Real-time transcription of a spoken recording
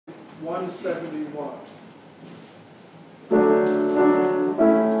171.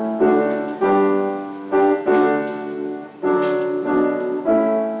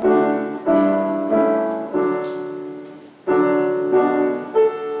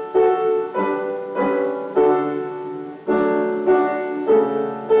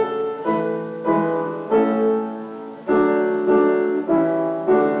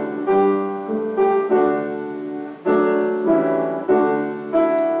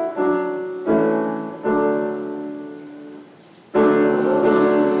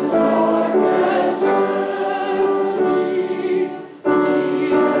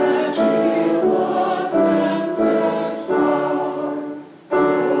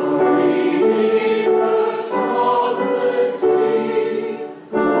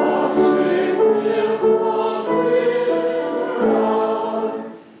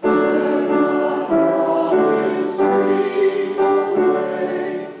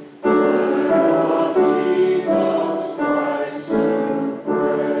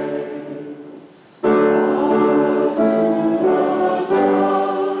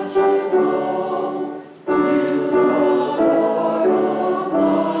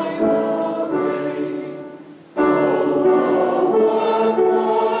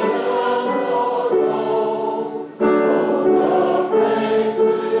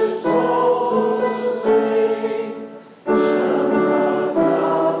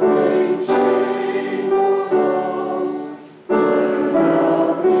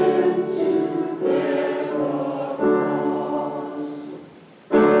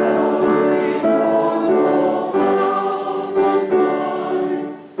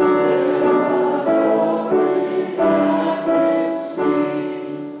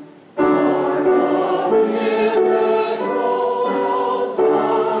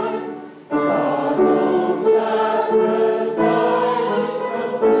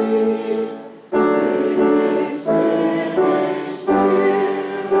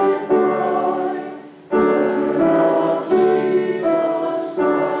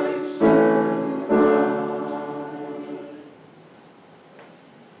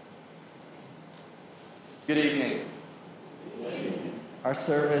 Good evening. Our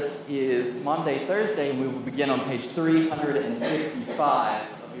service is Maundy Thursday, and we will begin on page 355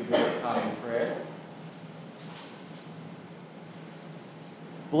 of your Book of Common Prayer.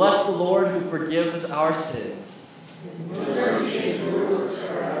 Bless the Lord who forgives our sins.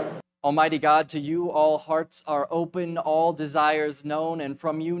 Almighty God, to you all hearts are open, all desires known, and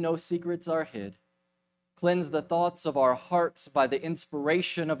from you no secrets are hid. Cleanse the thoughts of our hearts by the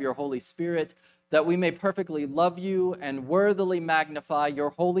inspiration of your Holy Spirit, that we may perfectly love you and worthily magnify your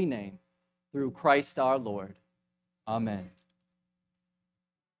holy name, through Christ our Lord. Amen.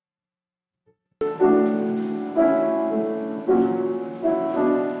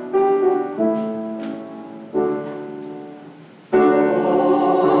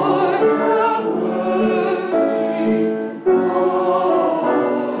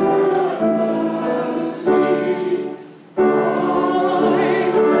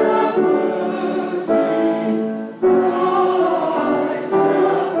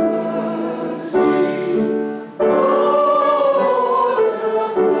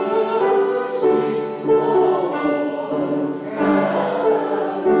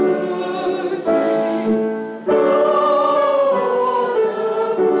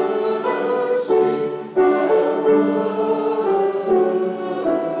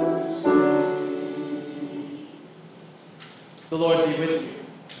 The Lord be with you.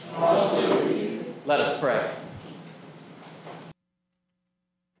 Also with you. Let us pray.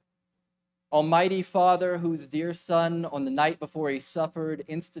 Almighty Father, whose dear Son, on the night before he suffered,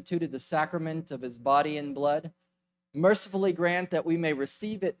 instituted the sacrament of his body and blood, mercifully grant that we may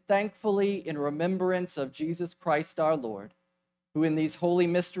receive it thankfully in remembrance of Jesus Christ our Lord, who in these holy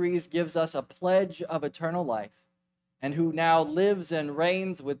mysteries gives us a pledge of eternal life, and who now lives and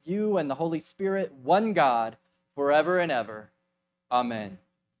reigns with you and the Holy Spirit, one God, forever and ever. Amen.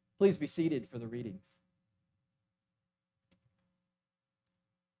 Please be seated for the readings.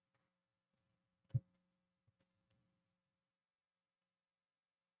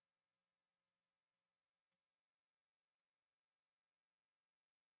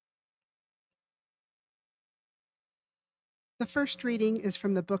 The first reading is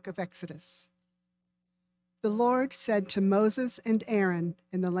from the book of Exodus. The Lord said to Moses and Aaron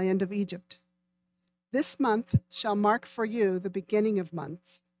in the land of Egypt, "This month shall mark for you the beginning of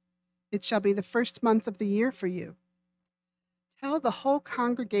months. It shall be the first month of the year for you. Tell the whole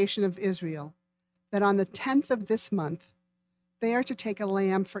congregation of Israel that on the 10th of this month they are to take a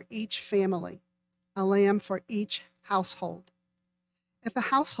lamb for each family, a lamb for each household. If a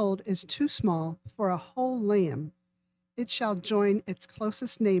household is too small for a whole lamb, it shall join its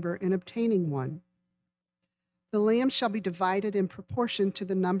closest neighbor in obtaining one. The lamb shall be divided in proportion to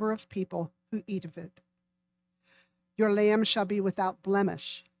the number of people who eat of it. Your lamb shall be without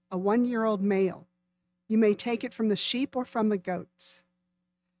blemish, a 1-year-old male. You may take it from the sheep or from the goats.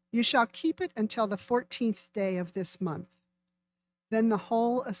 You shall keep it until the 14th day of this month. Then the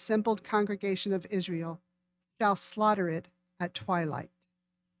whole assembled congregation of Israel shall slaughter it at twilight.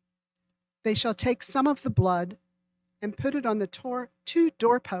 They shall take some of the blood and put it on the 2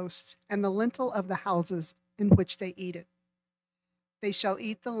 doorposts and the lintel of the houses in which they eat it. They shall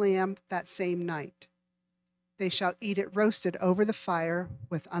eat the lamb that same night. They shall eat it roasted over the fire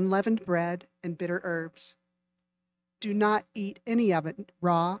with unleavened bread and bitter herbs. Do not eat any of it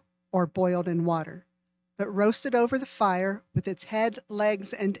raw or boiled in water, but roast it over the fire with its head,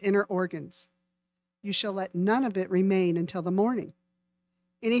 legs, and inner organs. You shall let none of it remain until the morning.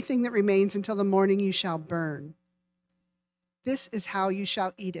 Anything that remains until the morning you shall burn. This is how you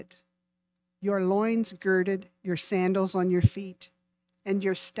shall eat it: your loins girded, your sandals on your feet, and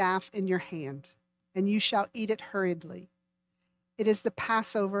your staff in your hand, and you shall eat it hurriedly. It is the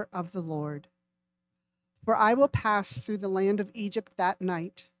Passover of the Lord. For I will pass through the land of Egypt that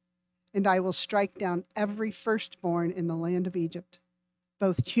night, and I will strike down every firstborn in the land of Egypt,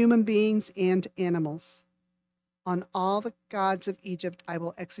 both human beings and animals. On all the gods of Egypt I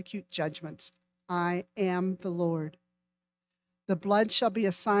will execute judgments. I am the Lord. The blood shall be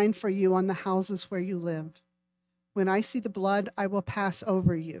a sign for you on the houses where you live. When I see the blood, I will pass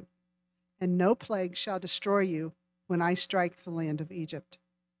over you, and no plague shall destroy you when I strike the land of Egypt.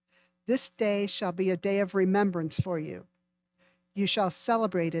 This day shall be a day of remembrance for you. You shall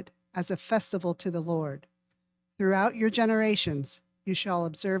celebrate it as a festival to the Lord. Throughout your generations, you shall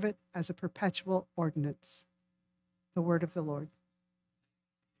observe it as a perpetual ordinance. The word of the Lord.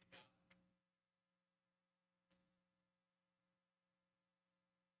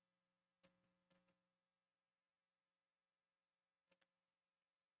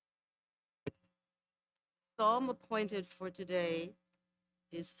 Psalm appointed for today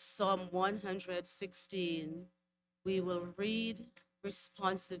is Psalm 116. We will read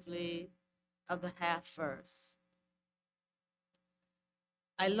responsively of the half verse.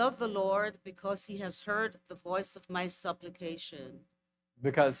 I love the Lord because he has heard the voice of my supplication.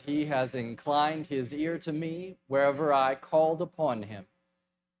 Because he has inclined his ear to me wherever I called upon him.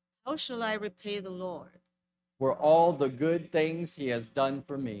 How shall I repay the Lord? For all the good things he has done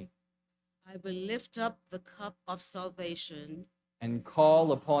for me. I will lift up the cup of salvation and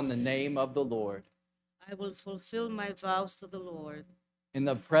call upon the name of the Lord. I will fulfill my vows to the Lord in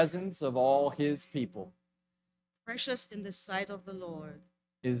the presence of all his people. Precious in the sight of the Lord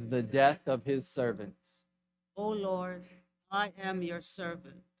is the death of his servants. O Lord, I am your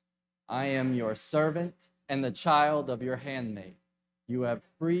servant. I am your servant and the child of your handmaid. You have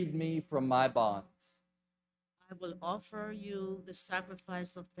freed me from my bonds. I will offer you the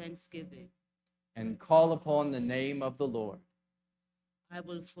sacrifice of thanksgiving and call upon the name of the Lord. I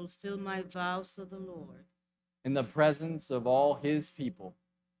will fulfill my vows to the Lord in the presence of all his people.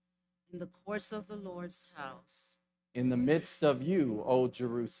 In the courts of the Lord's house. In the midst of you, O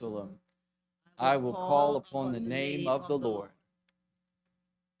Jerusalem, I will call upon the name of the Lord.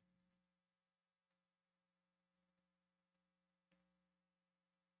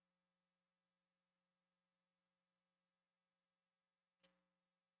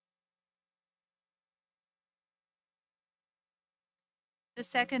 The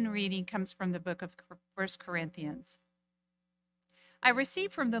second reading comes from the book of 1 Corinthians. I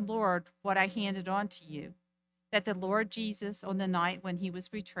received from the Lord what I handed on to you, that the Lord Jesus, on the night when he was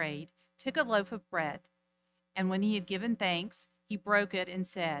betrayed, took a loaf of bread, and when he had given thanks, he broke it and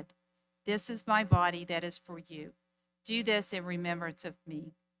said, "This is my body that is for you. Do this in remembrance of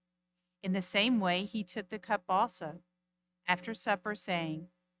me." In the same way, he took the cup also, after supper, saying,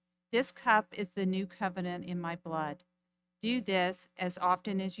 "This cup is the new covenant in my blood. Do this as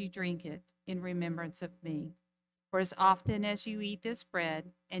often as you drink it in remembrance of me. For as often as you eat this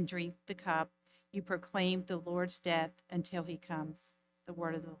bread and drink the cup, you proclaim the Lord's death until he comes." The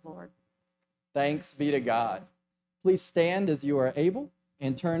word of the Lord. Thanks be to God. Please stand as you are able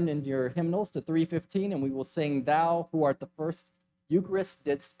and turn in your hymnals to 315, and we will sing "Thou who art the first Eucharist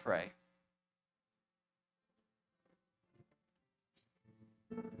didst pray."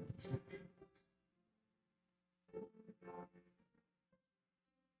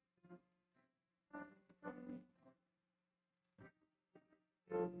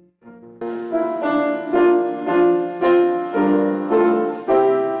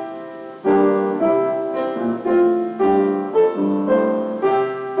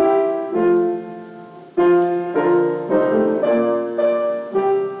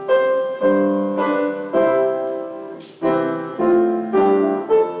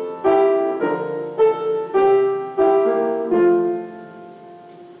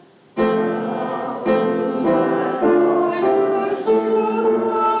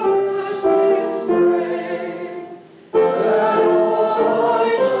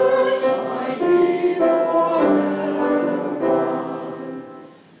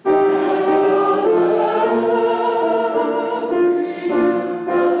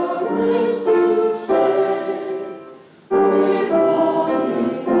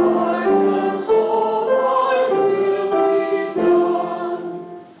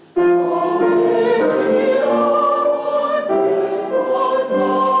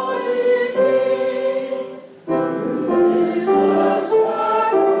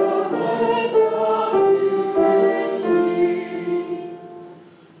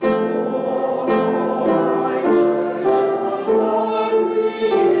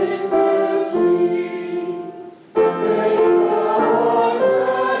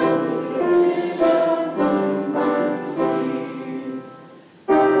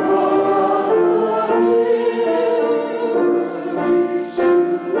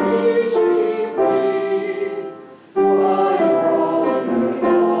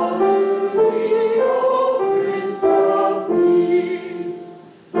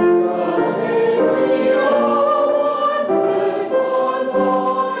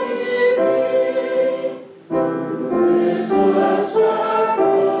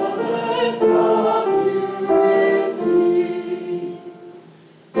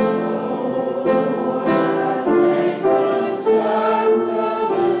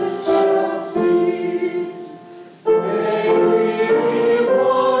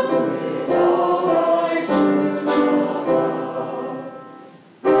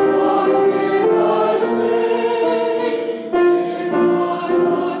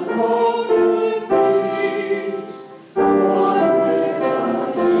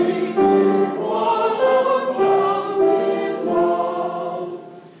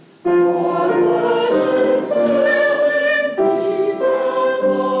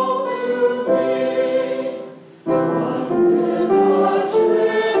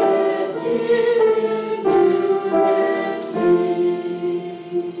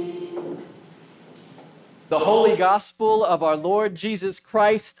 The Holy Gospel of our Lord Jesus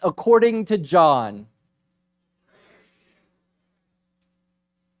Christ according to John.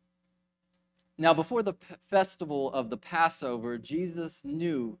 Now, before the festival of the Passover, Jesus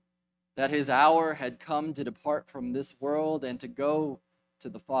knew that his hour had come to depart from this world and to go to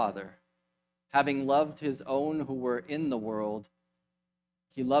the Father. Having loved his own who were in the world,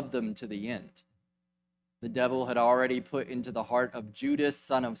 he loved them to the end. The devil had already put into the heart of Judas,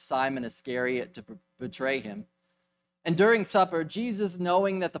 son of Simon Iscariot, to betray him. And during supper, Jesus,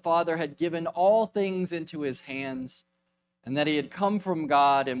 knowing that the Father had given all things into his hands, and that he had come from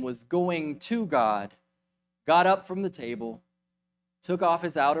God and was going to God, got up from the table, took off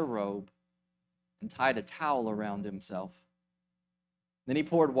his outer robe, and tied a towel around himself. Then he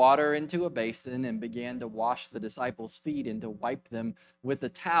poured water into a basin and began to wash the disciples' feet and to wipe them with the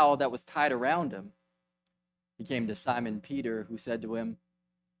towel that was tied around him. He came to Simon Peter, who said to him,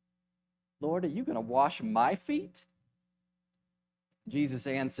 "Lord, are you going to wash my feet?" Jesus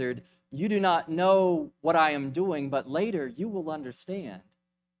answered, "You do not know what I am doing, but later you will understand."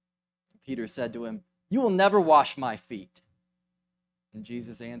 Peter said to him, "You will never wash my feet." And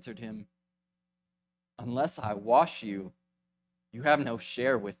Jesus answered him, "Unless I wash you, you have no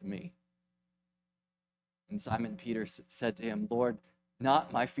share with me." And Simon Peter said to him, "Lord,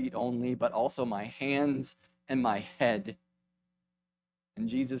 not my feet only, but also my hands and my head." And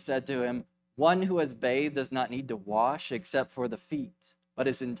Jesus said to him, "One who has bathed does not need to wash except for the feet, but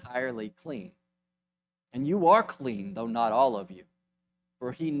is entirely clean. And you are clean, though not all of you."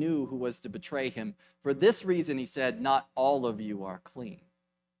 For he knew who was to betray him. For this reason he said, "Not all of you are clean."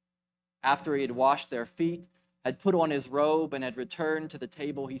 After he had washed their feet, had put on his robe, and had returned to the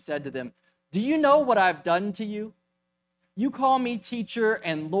table, he said to them, "Do you know what I've done to you? You call me teacher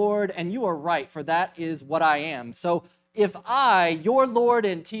and Lord, and you are right, for that is what I am. So if I, your Lord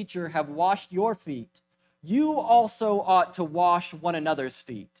and teacher, have washed your feet, you also ought to wash one another's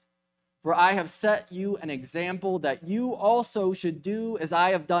feet. For I have set you an example that you also should do as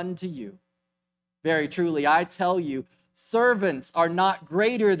I have done to you. Very truly, I tell you, servants are not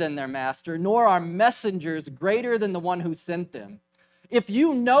greater than their master, nor are messengers greater than the one who sent them. If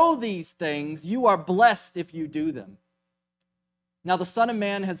you know these things, you are blessed if you do them. Now the Son of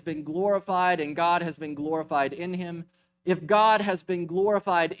Man has been glorified, and God has been glorified in him. If God has been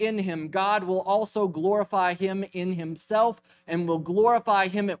glorified in him, God will also glorify him in himself, and will glorify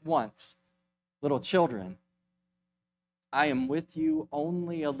him at once. Little children, I am with you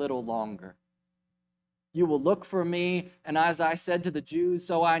only a little longer. You will look for me, and as I said to the Jews,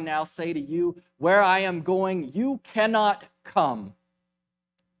 so I now say to you, where I am going, you cannot come.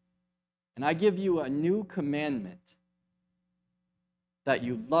 And I give you a new commandment, that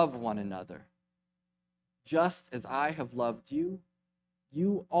you love one another. Just as I have loved you,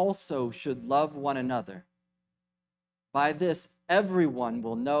 you also should love one another. By this, everyone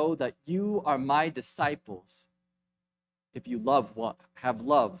will know that you are my disciples, if you have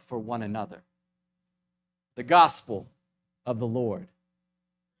love for one another. The gospel of the Lord.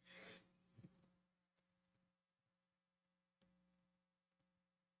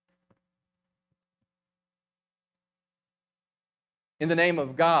 In the name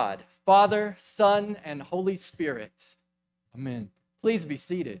of God, Father, Son, and Holy Spirit. Amen. Please be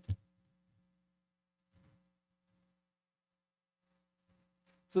seated.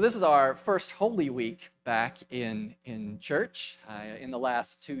 So this is our first Holy Week back in church in the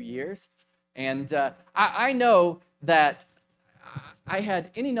last 2 years. And I know that I had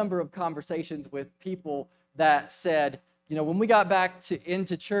any number of conversations with people that said, you know, when we got back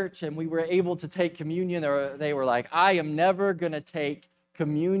into church and we were able to take communion, they were like, I am never going to take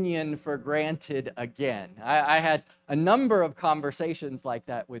communion for granted again. I had a number of conversations like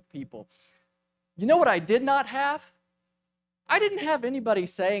that with people. You know what I did not have? I didn't have anybody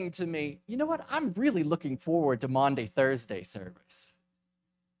saying to me, you know what, I'm really looking forward to Maundy Thursday service.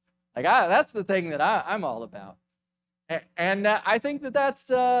 Like, that's the thing that I'm all about. And I think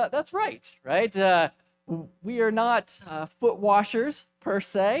that's right? We are not foot washers per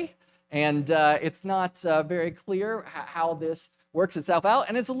se, and it's not very clear how this works itself out,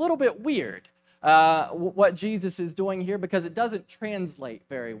 and it's a little bit weird what Jesus is doing here, because it doesn't translate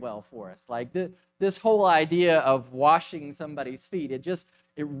very well for us. Like this whole idea of washing somebody's feet, it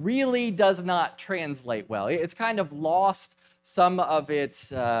really does not translate well. It's kind of lost some of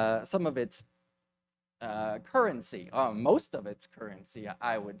its currency, most of its currency,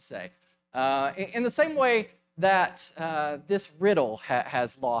 I would say. In the same way that this riddle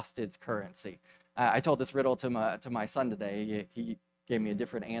has lost its currency. I told this riddle to my son today. He gave me a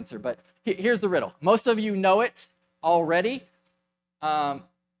different answer, but here's the riddle. Most of you know it already.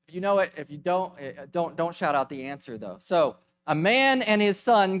 If you know it, if you don't shout out the answer though. So a man and his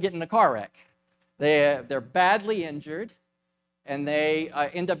son get in a car wreck. They're badly injured, and they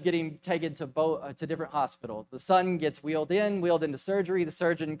end up getting taken to different hospitals. The son gets wheeled into surgery. The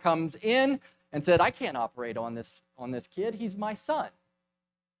surgeon comes in and said, "I can't operate on this kid. He's my son."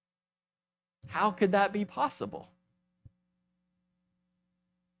 How could that be possible?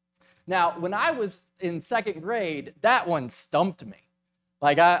 Now, when I was in second grade, that one stumped me.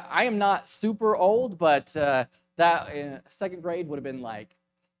 Like, I am not super old, but that second grade would have been like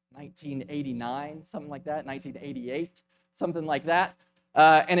 1989, something like that, 1988, something like that.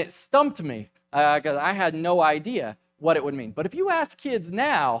 And it stumped me because I had no idea what it would mean. But if you ask kids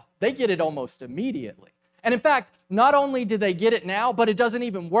now, they get it almost immediately. And in fact, not only do they get it now, but it doesn't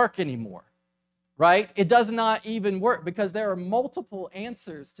even work anymore. Right? It does not even work because there are multiple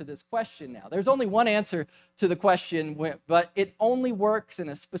answers to this question now. There's only one answer to the question, but it only works in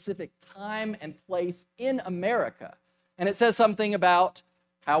a specific time and place in America. And it says something about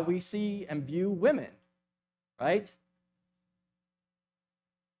how we see and view women, right?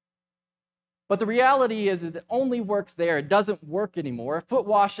 But the reality is it only works there. It doesn't work anymore. Foot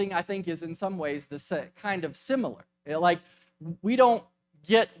washing, I think, is in some ways kind of similar. Like, we don't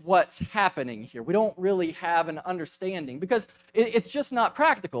get what's happening here. We don't really have an understanding because it's just not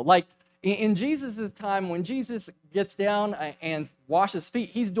practical. Like in Jesus' time, when Jesus gets down and washes feet,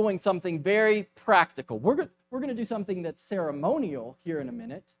 he's doing something very practical. We're going to do something that's ceremonial here in a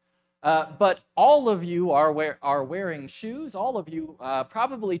minute. But all of you are wearing shoes. All of you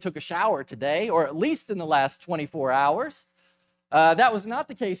probably took a shower today, or at least in the last 24 hours. That was not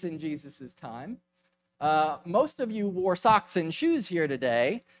the case in Jesus' time. Most of you wore socks and shoes here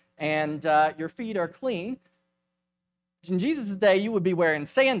today, and your feet are clean. In Jesus' day, you would be wearing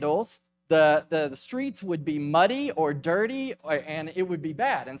sandals. The streets would be muddy or dirty, and it would be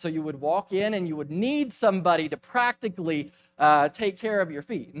bad. And so you would walk in, and you would need somebody to practically take care of your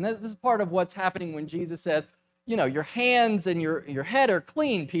feet. And this is part of what's happening when Jesus says, you know, your hands and your head are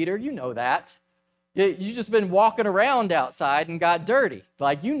clean, Peter. You know that. You just been walking around outside and got dirty.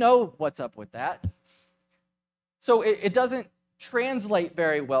 Like, you know what's up with that. So it doesn't translate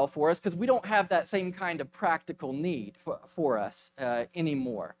very well for us because we don't have that same kind of practical need for us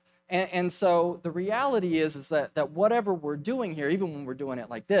anymore. And so the reality is that whatever we're doing here, even when we're doing it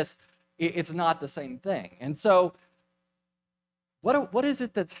like this, it's not the same thing. And so what is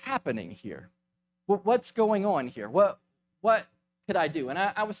it that's happening here? What's going on here? What could I do? And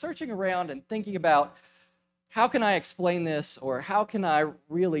I was searching around and thinking about how can I explain this, or how can I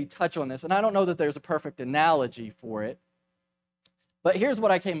really touch on this? And I don't know that there's a perfect analogy for it, but here's what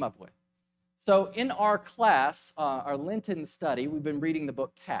I came up with. So in our class, our Lenten study, we've been reading the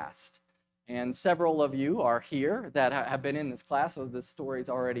book Cast. And several of you are here that have been in this class, so this story is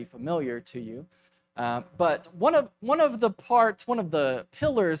already familiar to you. But one of the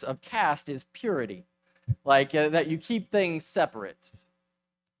pillars of Cast is purity, like that you keep things separate.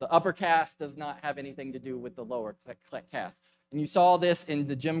 The upper caste does not have anything to do with the lower caste. And you saw this in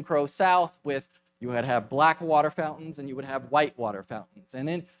the Jim Crow South with you would have black water fountains and you would have white water fountains.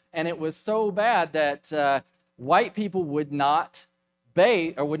 And it was so bad that white people would not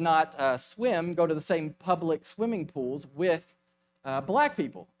bathe or would not go to the same public swimming pools with black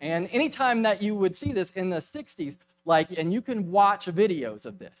people. And anytime that you would see this in the 60s, and you can watch videos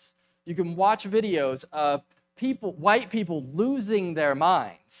of this. You can watch videos of white people losing their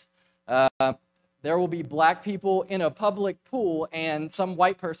minds. There will be black people in a public pool, and some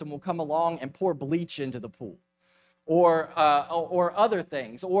white person will come along and pour bleach into the pool, or other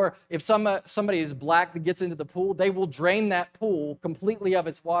things. Or if somebody is black that gets into the pool, they will drain that pool completely of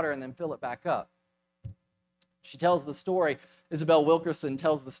its water and then fill it back up. She tells the story, Isabel Wilkerson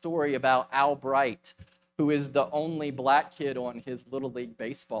tells the story about Al Bright, who is the only black kid on his Little League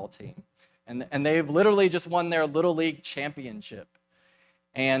baseball team. And they've literally just won their Little League championship.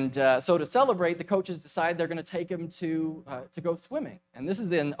 And so to celebrate, the coaches decide they're going to take him to go swimming. And this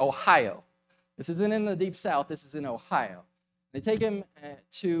is in Ohio. This isn't in the Deep South. This is in Ohio. They take him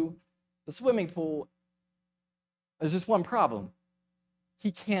to the swimming pool. There's just one problem.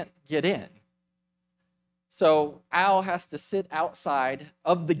 He can't get in. So Al has to sit outside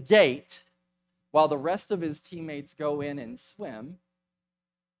of the gate while the rest of his teammates go in and swim.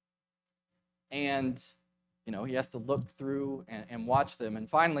 And, you know, he has to look through and watch them. And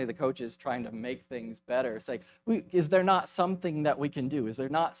finally, the coach is trying to make things better. Say, is there not something that we can do? Is there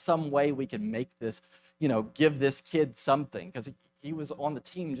not some way we can make this, give this kid something? Because he was on the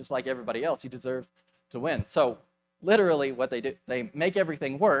team just like everybody else. He deserves to win. So literally what they do, they make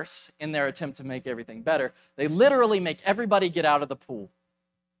everything worse in their attempt to make everything better. They literally make everybody get out of the pool.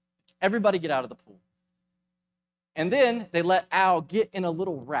 Everybody get out of the pool. And then they let Al get in a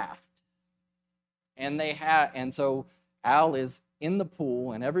little raft. And so Al is in the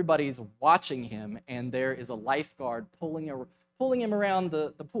pool, and everybody's watching him, and there is a lifeguard pulling him around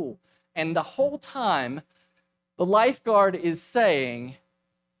the pool. And the whole time, the lifeguard is saying,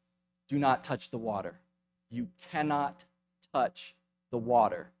 do not touch the water. You cannot touch the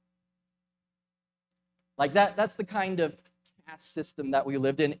water. Like that's the kind of caste system that we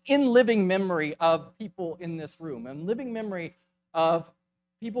lived in living memory of people in this room, and living memory of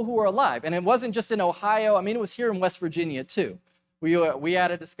people who are alive. And it wasn't just in Ohio. I mean, it was here in West Virginia, too. We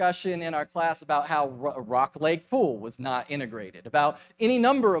had a discussion in our class about how Rock Lake Pool was not integrated, about any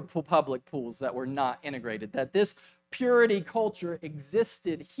number of public pools that were not integrated, that this purity culture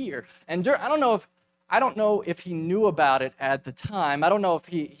existed here. And I don't know if he knew about it at the time. I don't know if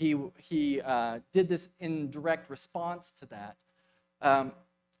he did this in direct response to that.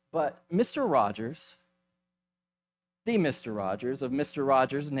 But Mr. Rogers, the Mr. Rogers of Mr.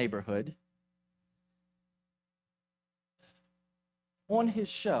 Rogers' Neighborhood, on his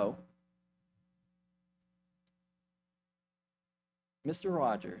show, Mr.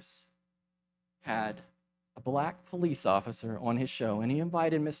 Rogers had a black police officer on his show, and he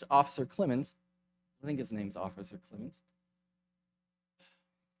invited Mr. Officer Clemens. I think his name's Officer Clemens.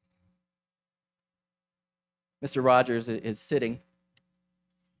 Mr. Rogers is sitting.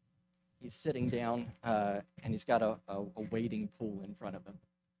 He's sitting down, and he's got a wading pool in front of him.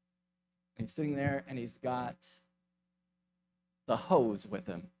 And he's sitting there, and he's got the hose with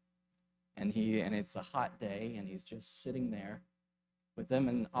him. And it's a hot day, and he's just sitting there with them.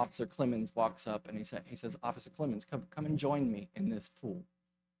 And Officer Clemens walks up, and he says, Officer Clemens, come and join me in this pool.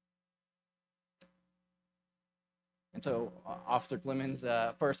 And so Officer Clemens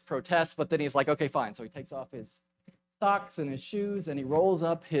first protests, but then he's like, okay, fine. So he takes off his socks and his shoes, and he rolls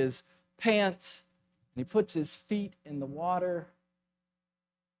up his pants, and he puts his feet in the water.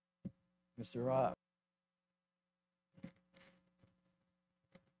 Mr. Rob.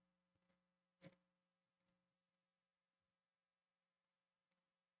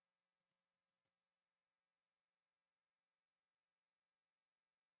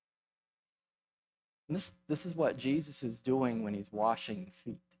 This is what Jesus is doing when he's washing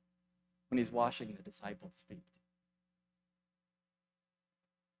feet, when he's washing the disciples' feet.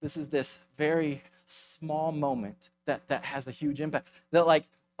 This is this very small moment that has a huge impact. That like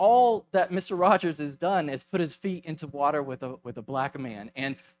all that Mr. Rogers has done is put his feet into water with a black man,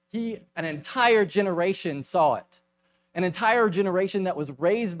 and an entire generation saw it. An entire generation that was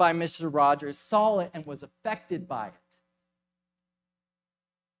raised by Mr. Rogers saw it and was affected by it.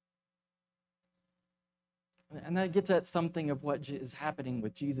 And that gets at something of what is happening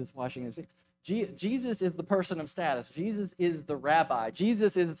with Jesus washing his feet. Jesus is the person of status. Jesus is the rabbi.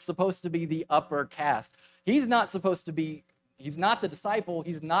 Jesus is supposed to be the upper caste. He's not the disciple.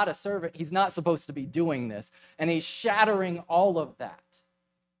 He's not a servant. He's not supposed to be doing this. And he's shattering all of that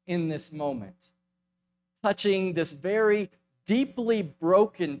in this moment, touching this very deeply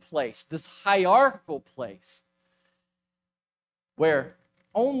broken place, this hierarchical place where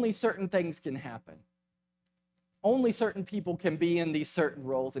only certain things can happen. Only certain people can be in these certain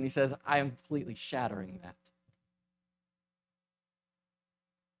roles, and he says, I am completely shattering that.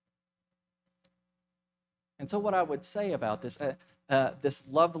 And so what I would say about this, this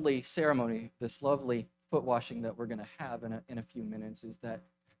lovely ceremony, this lovely foot washing that we're going to have in a few minutes, is that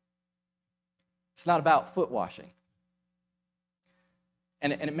it's not about foot washing.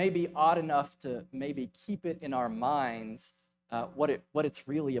 And it may be odd enough to maybe keep it in our minds what it's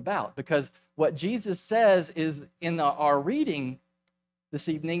really about. Because what Jesus says is in our reading this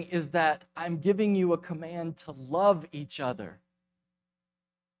evening is that I'm giving you a command to love each other.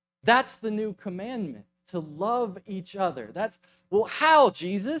 That's the new commandment, to love each other. Well, how,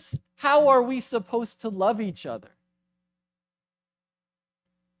 Jesus? How are we supposed to love each other?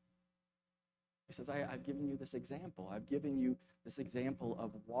 He says, I've given you this example. I've given you this example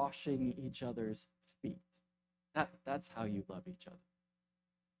of washing each other's feet. That's how you love each other.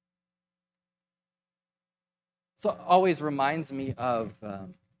 So it always reminds me of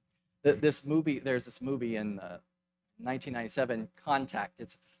this movie. There's this movie in 1997, Contact.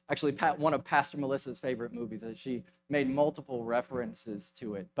 It's actually one of Pastor Melissa's favorite movies. That she made multiple references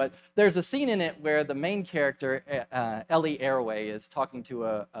to it. But there's a scene in it where the main character, Ellie Airway, is talking to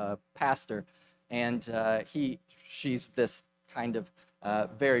a pastor, and she's this kind of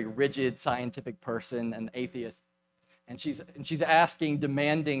very rigid scientific person, an atheist, and she's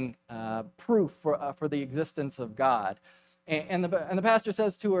demanding proof for the existence of God, and the pastor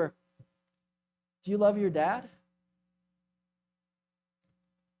says to her, "Do you love your dad?"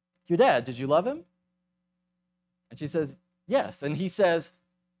 your dad, did you love him? And she says, yes. And he says,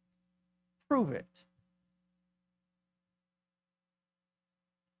 prove it.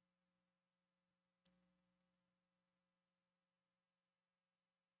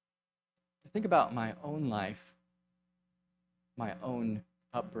 I think about my own life, my own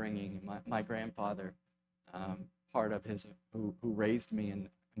upbringing, my grandfather, part of his, who raised me, and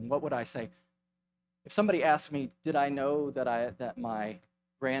what would I say? If somebody asked me, did I know that my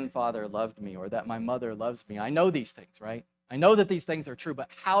grandfather loved me or that my mother loves me? I know these things, right? I know that these things are true, but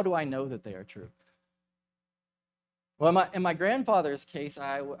how do I know that they are true? Well, in my grandfather's case,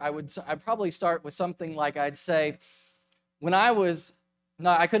 I'd probably start with something like, I'd say, when I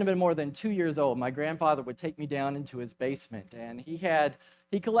couldn't have been more than 2 years old, my grandfather would take me down into his basement, and he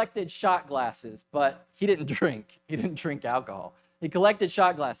collected shot glasses, but he didn't drink. He didn't drink alcohol. He collected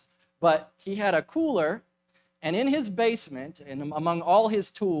shot glasses, but he had a cooler, and in his basement, and among all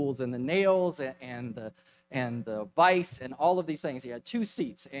his tools and the nails and the vise and all of these things, he had 2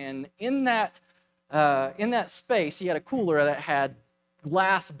 seats. And in that space, he had a cooler that had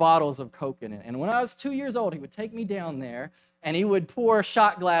glass bottles of Coke in it. And when I was 2 years old, he would take me down there, and he would pour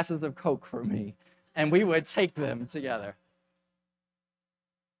shot glasses of Coke for me, and we would take them together.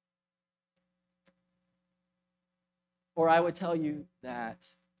 Or I would tell you that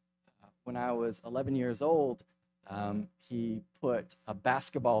when I was 11 years old, he put a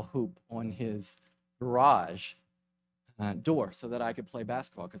basketball hoop on his garage door so that I could play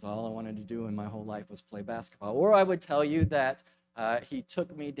basketball, because all I wanted to do in my whole life was play basketball. Or I would tell you that he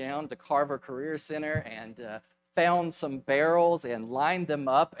took me down to Carver Career Center and found some barrels and lined them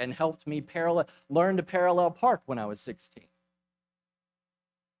up and helped me learn to parallel park when I was 16.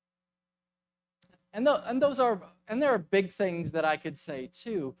 And there are big things that I could say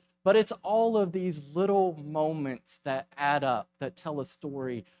too, but it's all of these little moments that add up, that tell a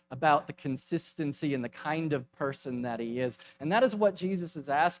story about the consistency and the kind of person that he is. And that is what Jesus is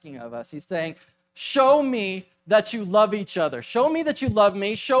asking of us. He's saying, show me that you love each other. Show me that you love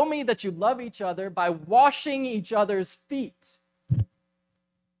me. Show me that you love each other by washing each other's feet,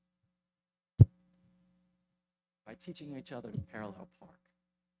 by teaching each other to parallel park.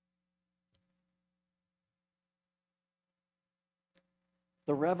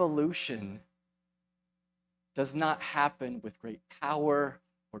 The revolution does not happen with great power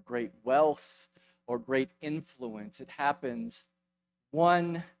or great wealth or great influence. It happens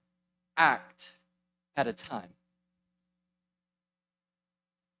one act at a time.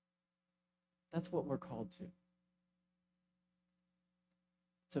 That's what we're called to.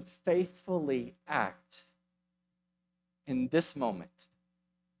 To faithfully act in this moment.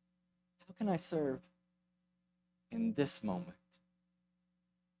 How can I serve in this moment?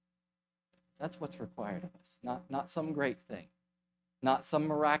 That's what's required of us, not some great thing, not some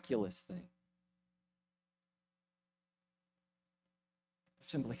miraculous thing.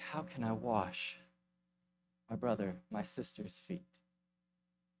 Simply, how can I wash my brother, my sister's feet?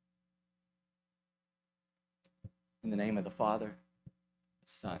 In the name of the Father, the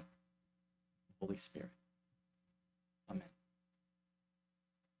Son, the Holy Spirit. Amen.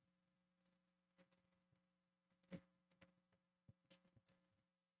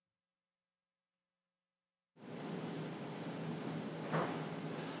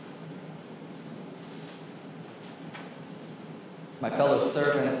 My fellow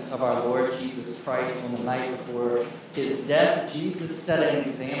servants of our Lord Jesus Christ, on the night before his death, Jesus set an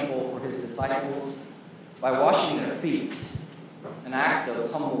example for his disciples by washing their feet, an act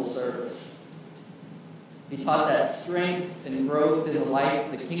of humble service. He taught that strength and growth in the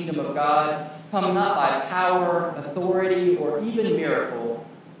life of the kingdom of God come not by power, authority, or even miracle,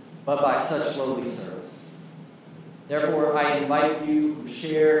 but by such lowly service. Therefore, I invite you who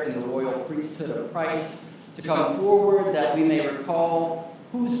share in the royal priesthood of Christ to come forward that we may recall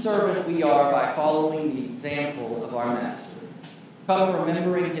whose servant we are by following the example of our Master. Come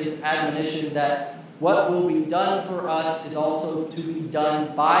remembering his admonition that what will be done for us is also to be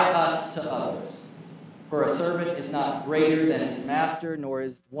done by us to others. For a servant is not greater than his master, nor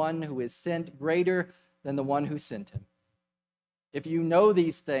is one who is sent greater than the one who sent him. If you know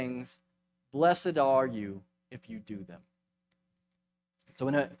these things, blessed are you if you do them. So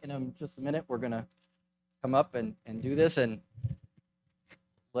in just a minute, we're going to come up and do this, and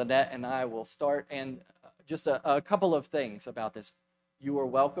Lynette and I will start. And just a couple of things about this. You are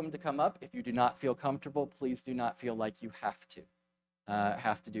welcome to come up. If you do not feel comfortable, please do not feel like you have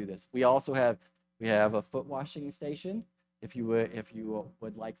to do this. We also have a foot washing station if you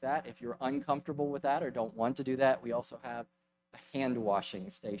would like that. If you're uncomfortable with that or don't want to do that, we also have a hand washing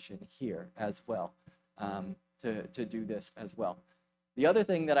station here as well to do this as well. The other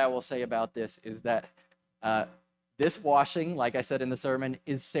thing that I will say about this is that this washing, like I said in the sermon,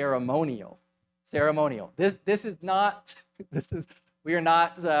 is ceremonial. Ceremonial. This is not. This is. We are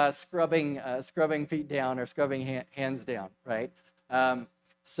not scrubbing feet down or scrubbing hands down, right?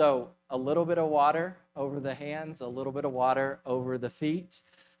 So a little bit of water over the hands, a little bit of water over the feet.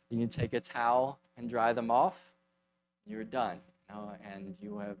 You take a towel and dry them off. You're done, and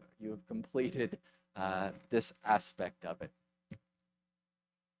you have completed this aspect of it.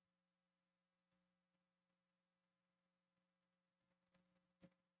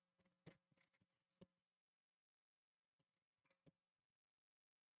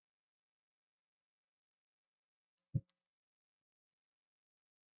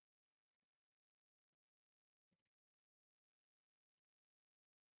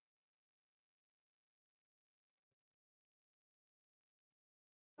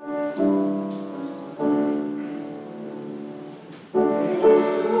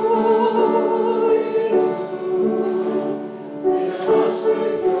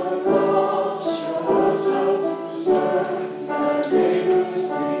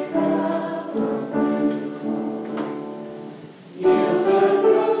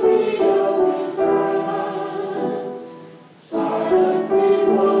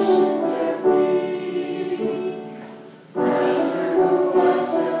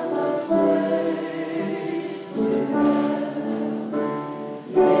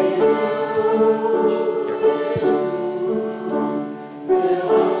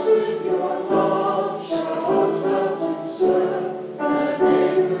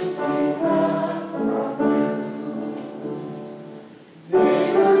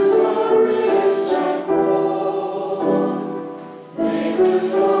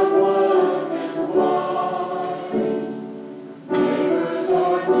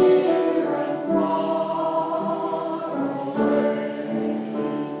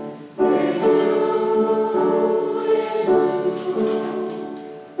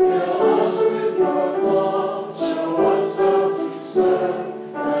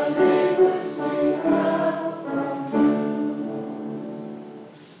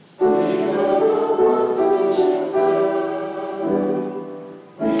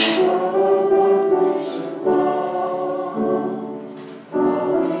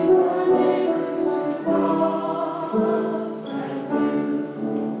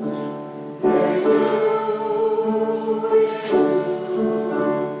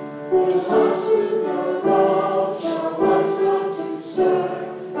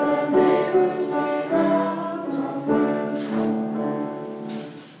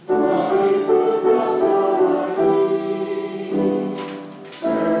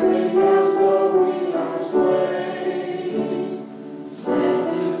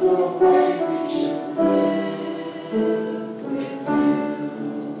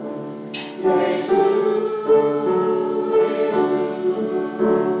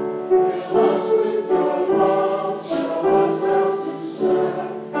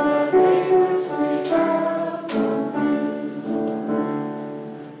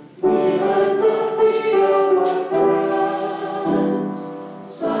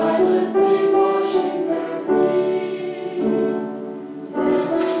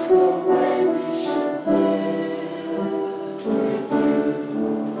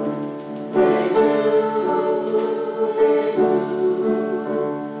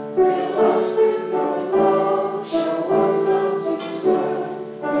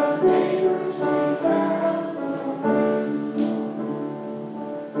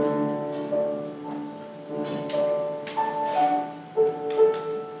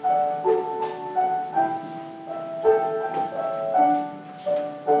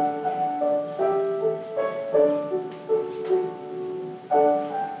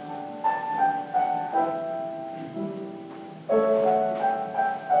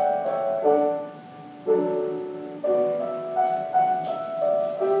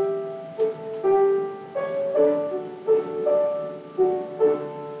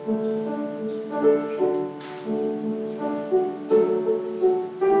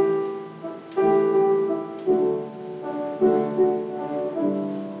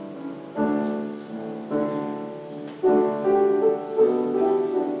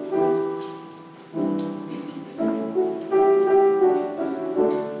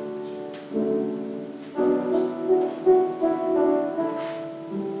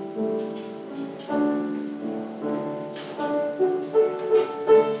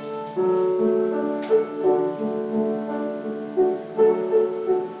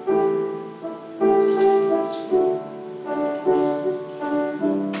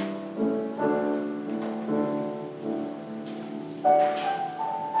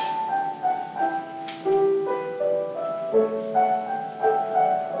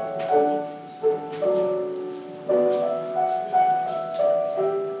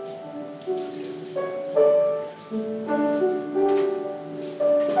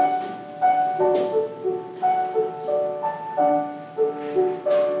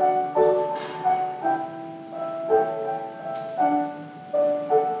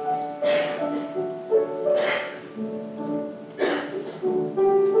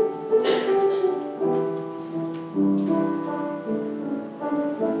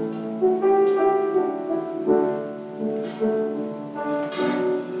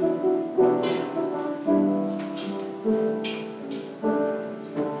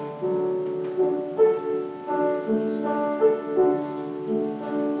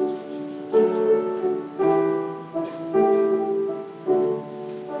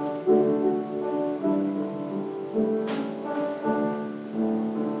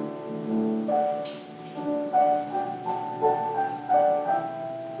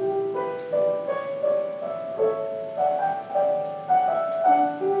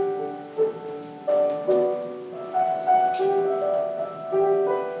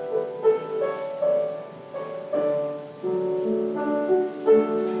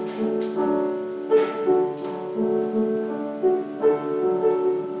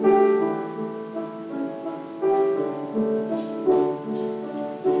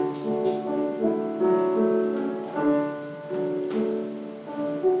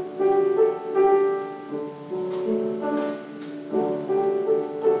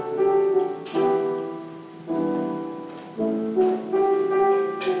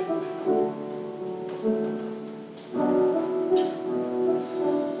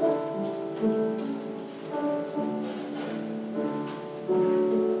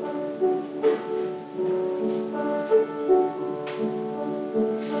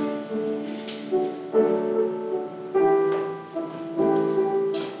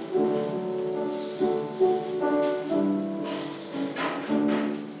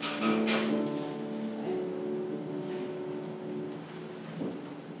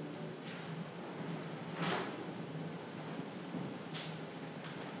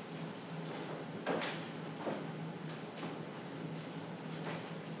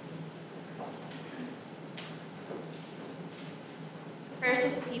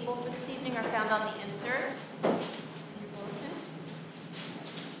 people for this evening are found on the insert in your bulletin.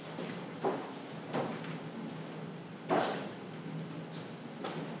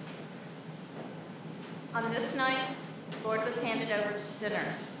 On this night, the Lord was handed over to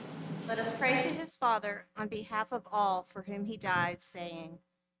sinners. Let us pray to his Father on behalf of all for whom he died, saying,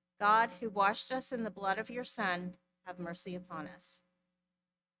 God, who washed us in the blood of your Son, have mercy upon us.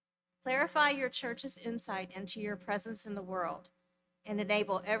 Clarify your church's insight into your presence in the world, and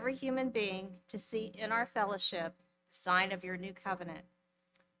enable every human being to see in our fellowship the sign of your new covenant.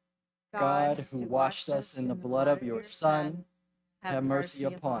 God, who washed us in the blood of your Son, have mercy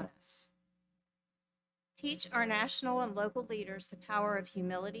upon us. Teach our national and local leaders the power of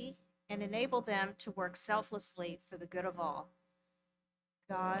humility and enable them to work selflessly for the good of all.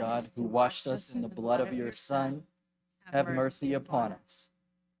 God, who washed us in the blood of your Son, have mercy upon us.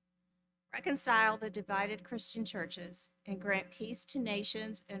 Reconcile the divided Christian churches and grant peace to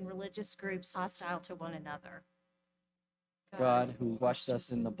nations and religious groups hostile to one another. God, who washed us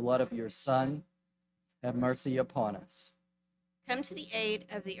in the blood of your Son, have mercy upon us. Come to the aid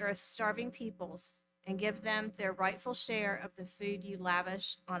of the earth's starving peoples and give them their rightful share of the food you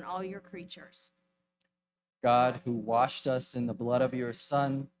lavish on all your creatures. God, who washed us in the blood of your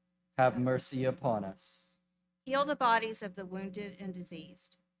Son, have mercy upon us. Heal the bodies of the wounded and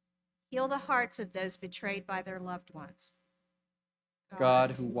diseased. Heal the hearts of those betrayed by their loved ones.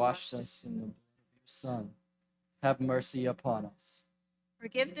 God, who washed us in the blood of your Son, have mercy upon us.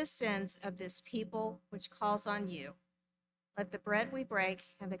 Forgive the sins of this people which calls on you. Let the bread we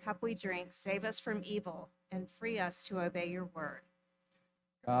break and the cup we drink save us from evil and free us to obey your word.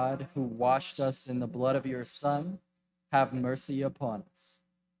 God, who washed us in the blood of your Son, have mercy upon us.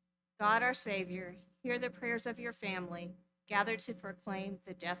 God, our Savior, hear the prayers of your family, gathered to proclaim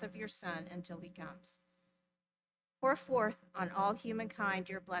the death of your Son until he comes. Pour forth on all humankind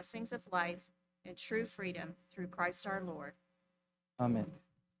your blessings of life and true freedom through Christ our Lord. Amen.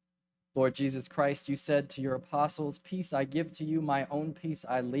 Lord Jesus Christ, you said to your apostles, peace I give to you, my own peace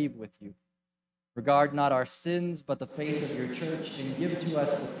I leave with you. Regard not our sins, but the faith of your church, and give to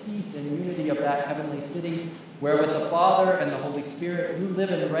us the peace and unity of that heavenly city, where with the Father and the Holy Spirit you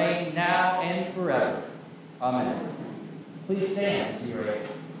live and reign now and forever. Amen. Please stand as you are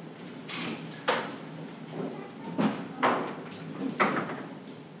able.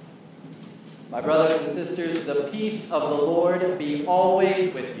 My brothers and sisters, the peace of the Lord be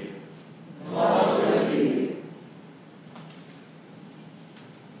always with you. And also with you.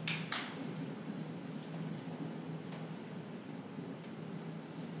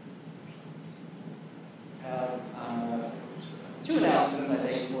 Two announcements, I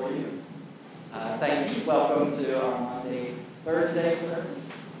think, for you. Thank you. Welcome to our Maundy Thursday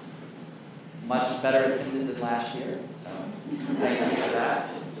service. Much better attended than last year, so thank you for that.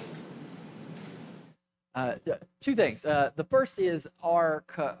 Two things. The first is our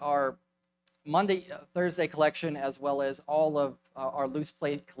Maundy Thursday collection, as well as all of our loose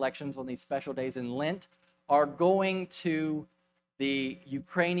plate collections on these special days in Lent, are going to the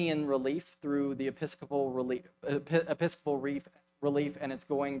Ukrainian relief through the Episcopal relief, and it's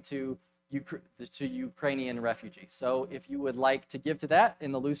going to Ukrainian refugees. So if you would like to give to that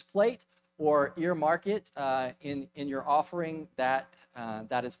in the loose plate or earmark it in your offering, that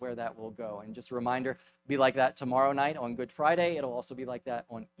is where that will go. And just a reminder, be like that tomorrow night on Good Friday. It'll also be like that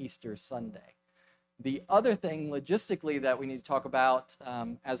on Easter Sunday. The other thing logistically that we need to talk about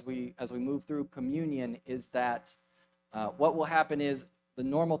as we move through communion is that what will happen is the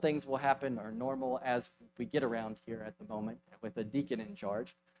normal things will happen, or normal as we get around here at the moment with a deacon in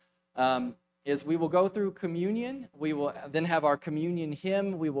charge, is we will go through communion. We will then have our communion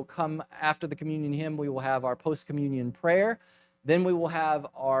hymn. We will come after the communion hymn. We will have our post-communion prayer. Then we will have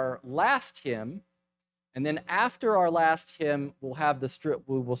our last hymn. And then after our last hymn, we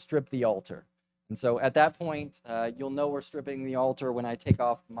will strip the altar. And so at that point, you'll know we're stripping the altar when I take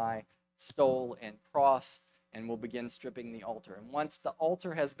off my stole and cross, and we'll begin stripping the altar. And once the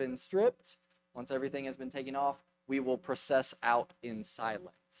altar has been stripped, once everything has been taken off, we will process out in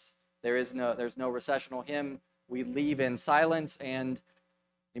silence. There's no recessional hymn. We leave in silence. And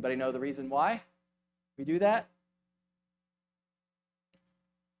anybody know the reason why we do that?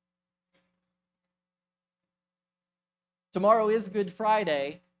 Tomorrow is Good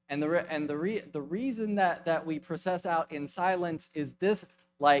Friday, and the reason that we process out in silence is this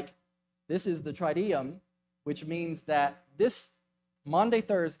is the Triduum, which means that this Maundy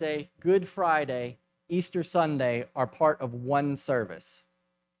Thursday, Good Friday, Easter Sunday are part of one service.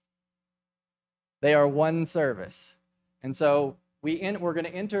 They are one service. And so we're going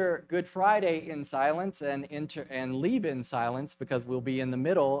to enter Good Friday in silence and leave in silence, because we'll be in the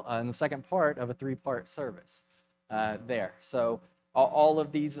middle, in the second part of a 3-part service there. So all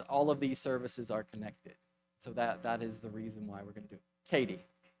of these services are connected. So that is the reason why we're going to do it. Katie.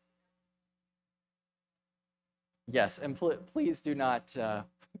 Yes, and please do not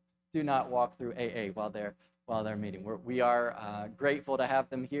walk through AA while they're meeting. We are grateful to have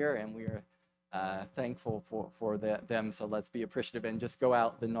them here, and we are thankful for them. So let's be appreciative and just go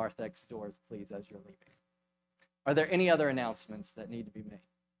out the narthex doors, please, as you're leaving. Are there any other announcements that need to be made?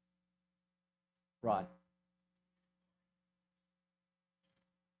 Rod.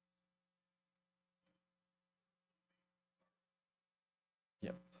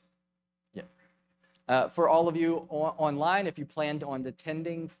 For all of you online, if you planned on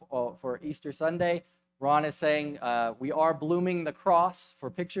attending for Easter Sunday, Ron is saying we are blooming the cross for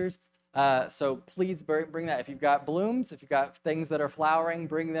pictures. So please bring that. If you've got blooms, if you've got things that are flowering,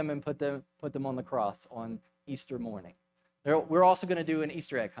 bring them and put them on the cross on Easter morning. We're also going to do an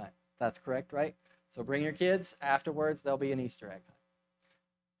Easter egg hunt. That's correct, right? So bring your kids. Afterwards, there'll be an Easter egg hunt.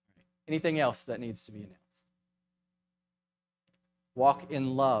 Anything else that needs to be announced? Walk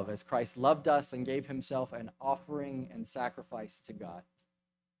in love as Christ loved us and gave himself an offering and sacrifice to God.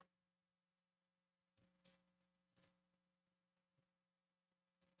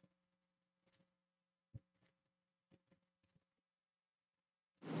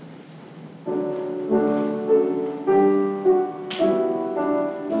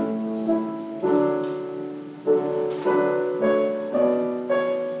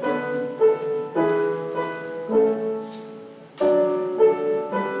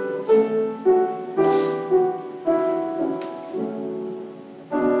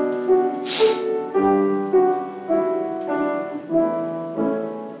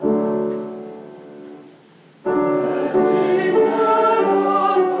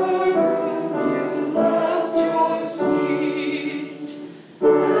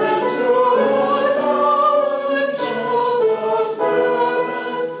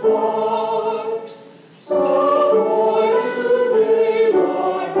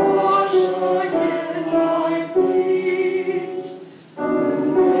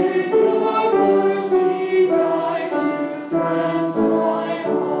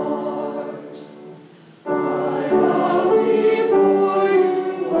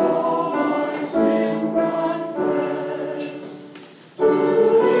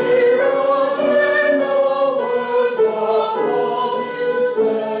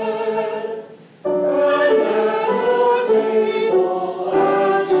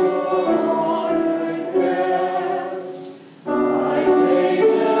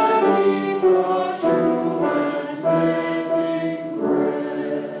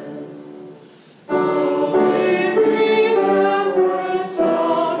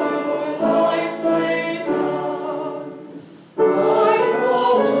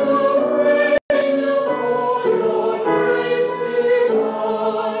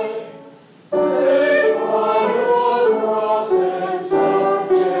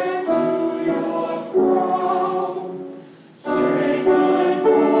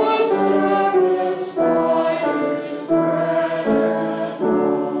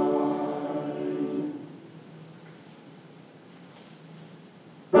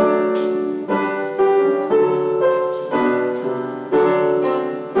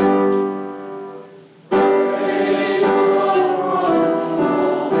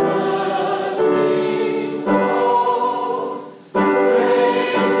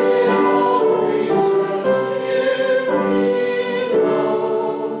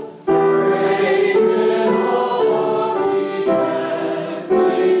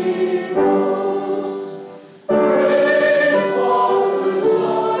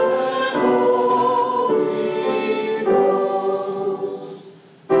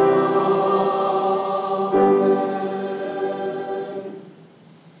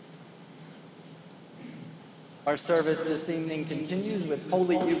 Our service this evening continues with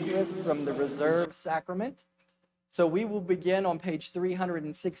Holy Eucharist from the Reserve Sacrament. So we will begin on page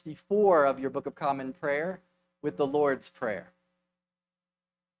 364 of your Book of Common Prayer with the Lord's Prayer.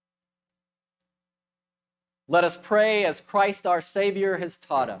 Let us pray as Christ our Savior has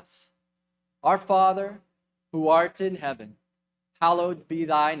taught us. Our Father, who art in heaven, hallowed be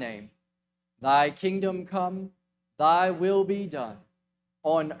thy name. Thy kingdom come, thy will be done,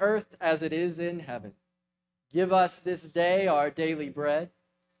 on earth as it is in heaven. Give us this day our daily bread,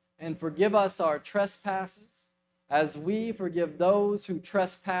 and forgive us our trespasses, as we forgive those who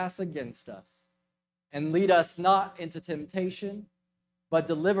trespass against us. And lead us not into temptation, but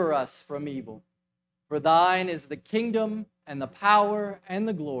deliver us from evil. For thine is the kingdom, and the power and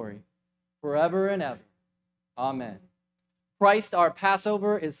the glory forever and ever. Amen. Christ, our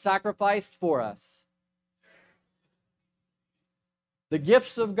Passover, is sacrificed for us. The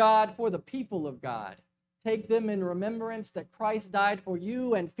gifts of God for the people of God. Take them in remembrance that Christ died for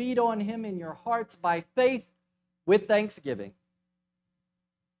you, and feed on him in your hearts by faith with thanksgiving.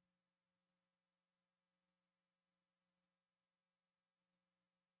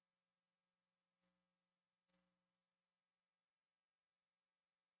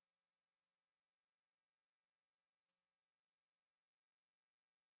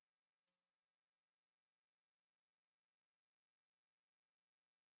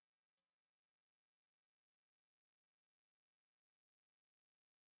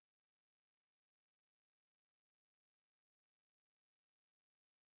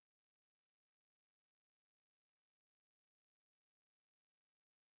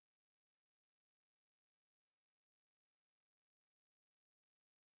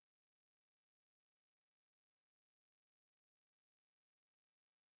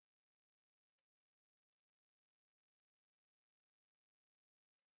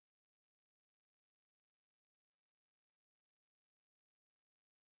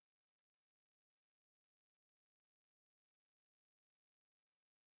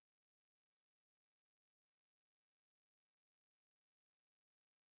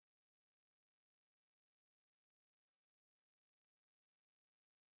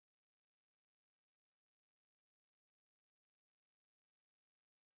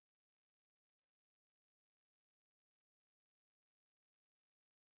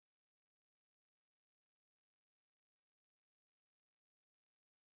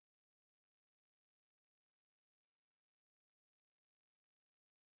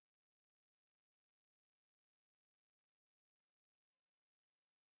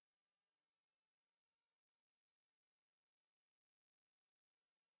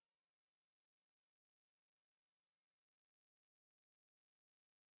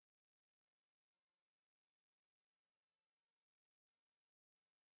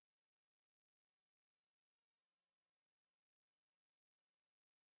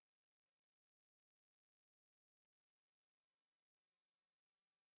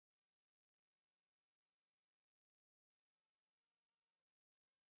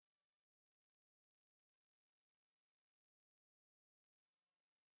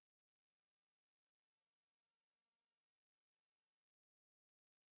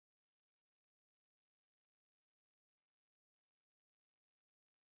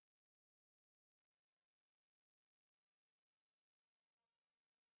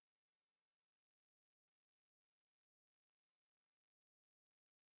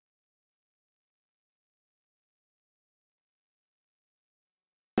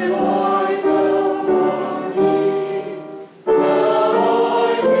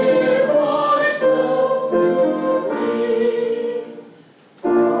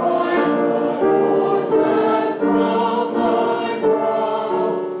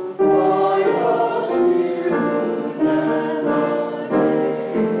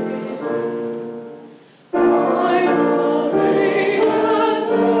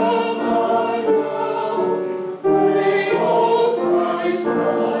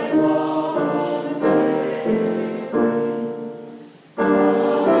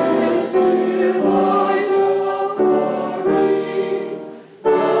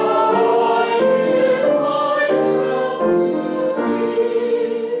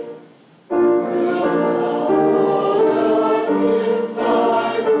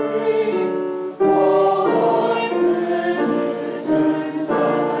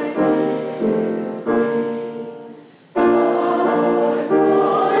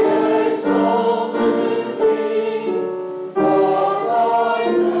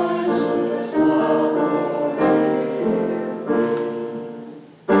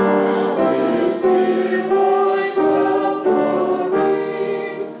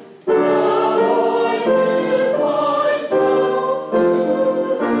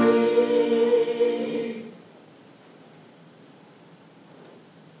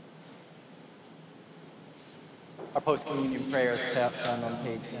 Our post-communion prayer is found on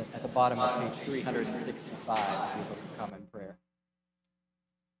at the bottom of page 365 of the Book of Common Prayer.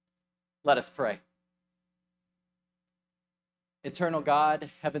 Let us pray. Eternal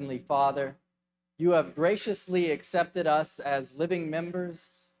God, Heavenly Father, you have graciously accepted us as living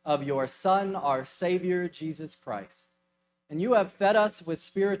members of your Son, our Savior, Jesus Christ. And you have fed us with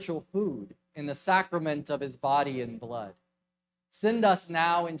spiritual food in the sacrament of his body and blood. Send us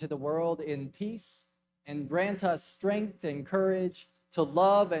now into the world in peace, and grant us strength and courage to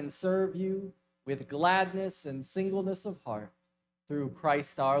love and serve you with gladness and singleness of heart, through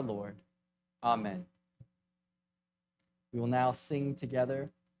Christ our Lord. Amen. We will now sing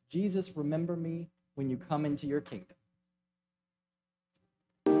together, Jesus, remember me when you come into your kingdom.